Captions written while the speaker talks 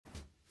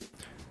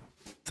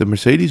The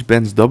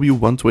Mercedes-Benz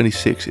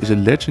W126 is a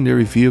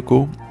legendary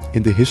vehicle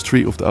in the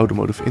history of the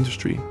automotive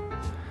industry,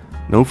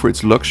 known for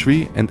its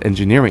luxury and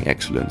engineering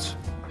excellence.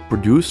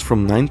 Produced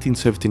from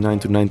 1979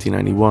 to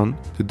 1991,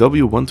 the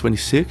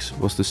W126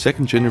 was the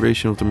second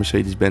generation of the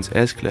Mercedes-Benz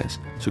S-Class,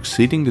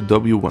 succeeding the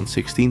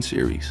W116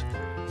 series.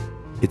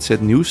 It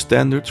set new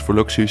standards for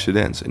luxury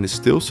sedans and is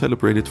still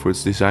celebrated for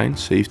its design,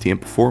 safety and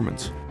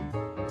performance.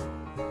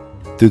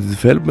 The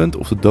development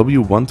of the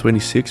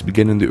W126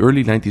 began in the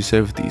early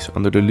 1970s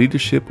under the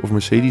leadership of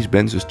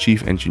Mercedes-Benz's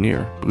chief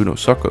engineer, Bruno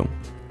Sacco.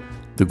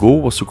 The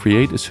goal was to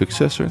create a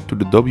successor to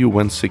the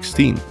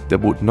W116 that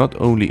would not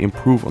only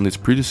improve on its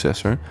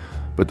predecessor,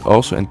 but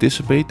also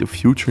anticipate the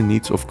future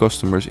needs of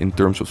customers in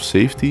terms of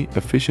safety,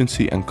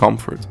 efficiency and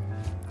comfort.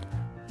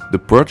 The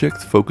project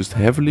focused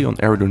heavily on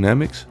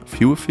aerodynamics,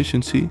 fuel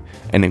efficiency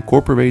and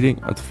incorporating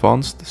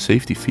advanced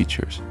safety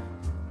features,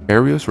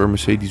 areas where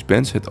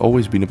Mercedes-Benz had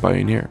always been a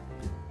pioneer.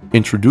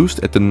 Introduced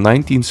at the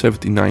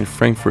 1979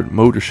 Frankfurt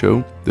Motor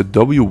Show, the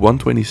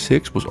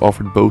W126 was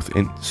offered both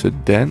in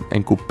sedan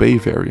and coupe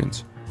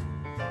variants.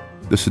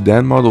 The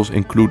sedan models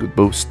included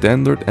both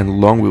standard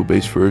and long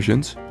wheelbase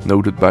versions,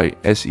 noted by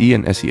SE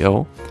and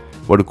SEL,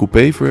 while the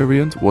coupe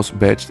variant was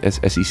badged as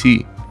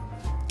SEC.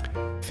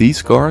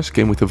 These cars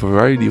came with a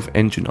variety of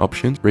engine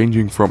options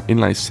ranging from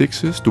inline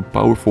 6s to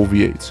powerful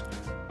V8s.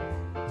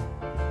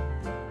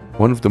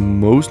 One of the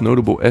most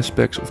notable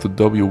aspects of the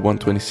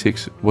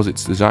W126 was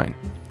its design.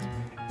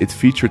 It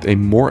featured a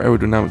more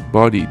aerodynamic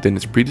body than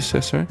its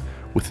predecessor,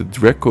 with a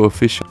drag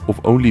coefficient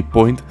of only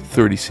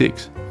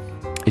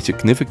 0.36, a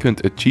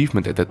significant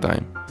achievement at that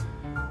time.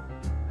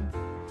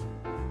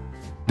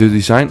 The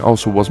design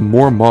also was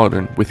more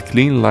modern, with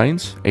clean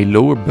lines, a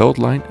lower belt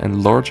line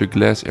and larger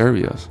glass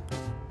areas.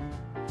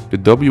 The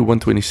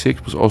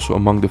W126 was also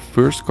among the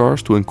first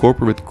cars to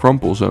incorporate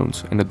crumple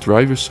zones and a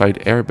driver's side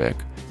airbag.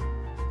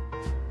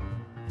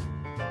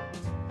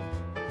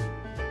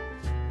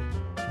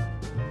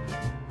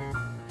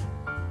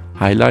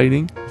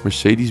 Highlighting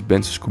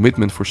Mercedes-Benz's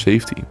commitment for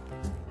safety.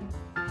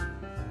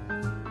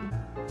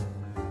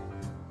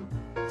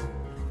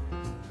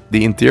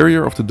 The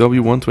interior of the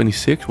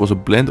W126 was a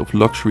blend of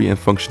luxury and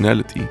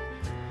functionality.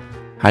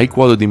 High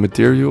quality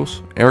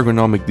materials,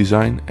 ergonomic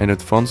design and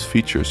advanced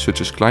features such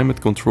as climate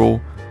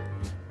control,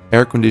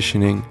 air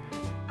conditioning,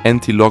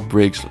 anti-lock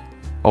brakes,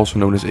 also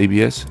known as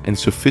ABS, and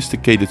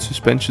sophisticated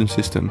suspension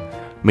system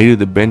made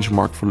it a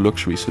benchmark for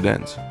luxury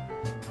sedans.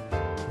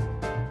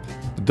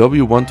 The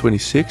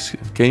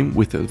W126 came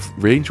with a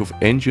range of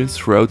engines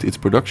throughout its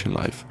production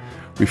life,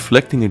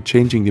 reflecting the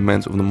changing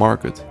demands of the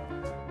market.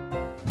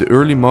 The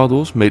early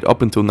models, made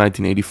up until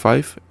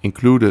 1985,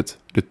 included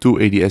the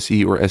 280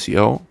 SE or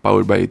SEL,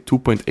 powered by a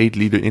 2.8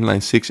 liter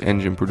inline 6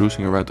 engine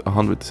producing around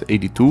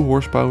 182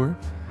 horsepower,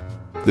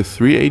 the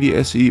 380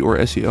 SE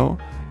or SEL,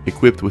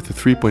 equipped with a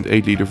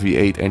 3.8 liter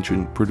V8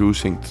 engine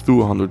producing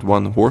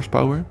 201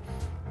 horsepower,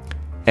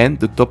 and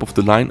the top of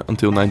the line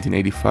until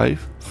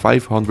 1985,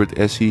 500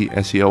 SE,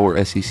 SEL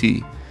or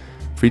SEC,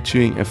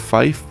 featuring a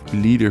 5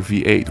 liter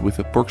V8 with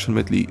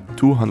approximately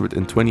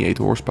 228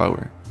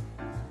 horsepower.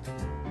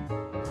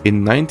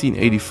 In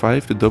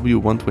 1985, the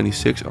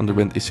W126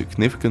 underwent a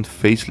significant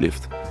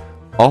facelift,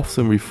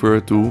 often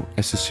referred to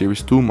as the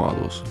Series 2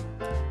 models.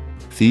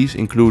 These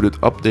included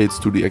updates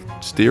to the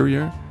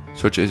exterior,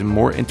 such as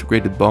more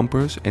integrated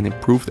bumpers and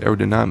improved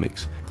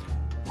aerodynamics,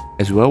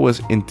 as well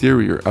as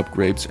interior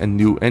upgrades and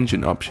new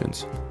engine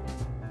options,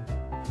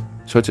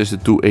 such as the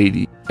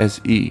 280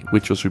 SE,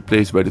 which was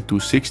replaced by the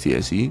 260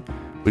 SE,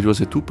 which was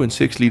a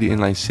 2.6 liter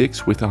inline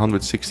 6 with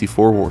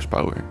 164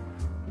 horsepower.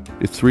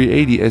 The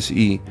 380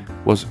 SE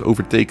was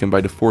overtaken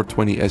by the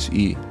 420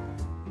 SE,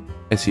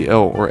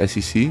 SEL or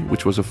SEC,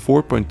 which was a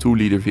 4.2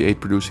 liter V8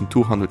 producing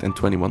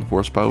 221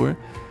 horsepower,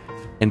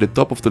 and the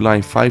top of the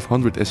line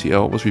 500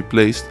 SEL was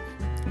replaced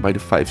by the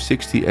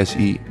 560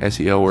 SE,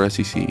 SEL or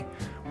SEC,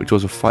 which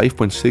was a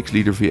 5.6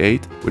 liter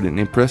V8 with an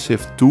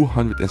impressive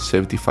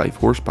 275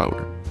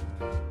 horsepower.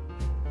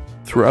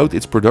 Throughout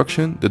its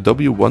production, the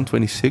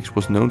W126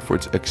 was known for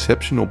its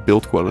exceptional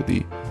build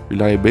quality,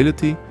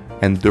 reliability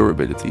and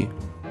durability,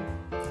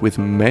 with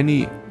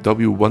many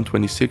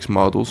W126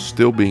 models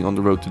still being on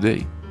the road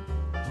today.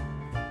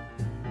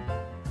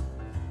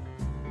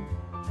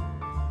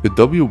 The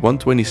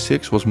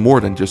W126 was more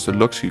than just a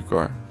luxury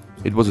car.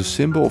 It was a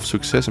symbol of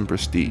success and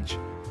prestige.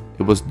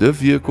 It was the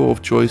vehicle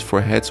of choice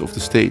for heads of the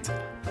state,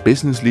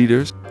 business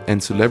leaders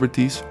and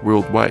celebrities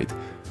worldwide,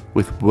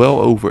 with well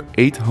over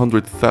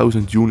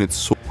 800,000 units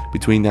sold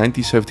between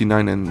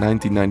 1979 and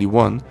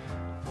 1991.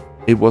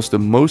 It was the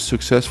most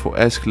successful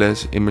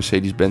S-Class in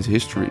Mercedes-Benz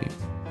history.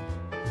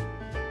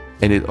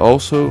 And it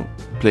also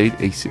played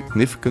a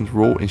significant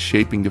role in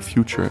shaping the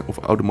future of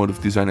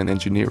automotive design and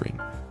engineering.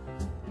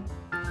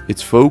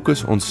 Its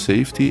focus on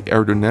safety,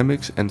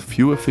 aerodynamics and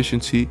fuel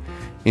efficiency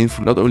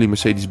influenced not only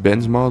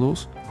Mercedes-Benz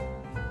models,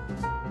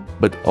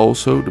 but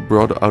also the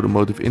broader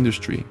automotive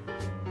industry.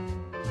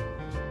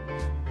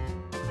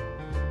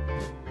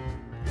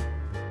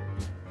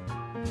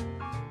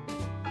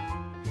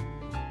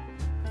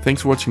 Thank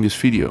Thanks for watching this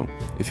video.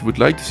 If you would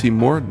like to see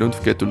more, don't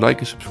forget to like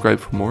and subscribe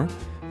for more.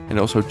 And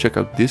also check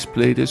out this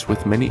playlist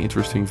with many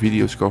interesting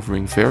videos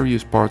covering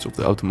various parts of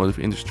the automotive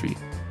industry.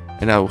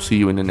 And I will see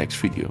you in the next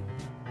video.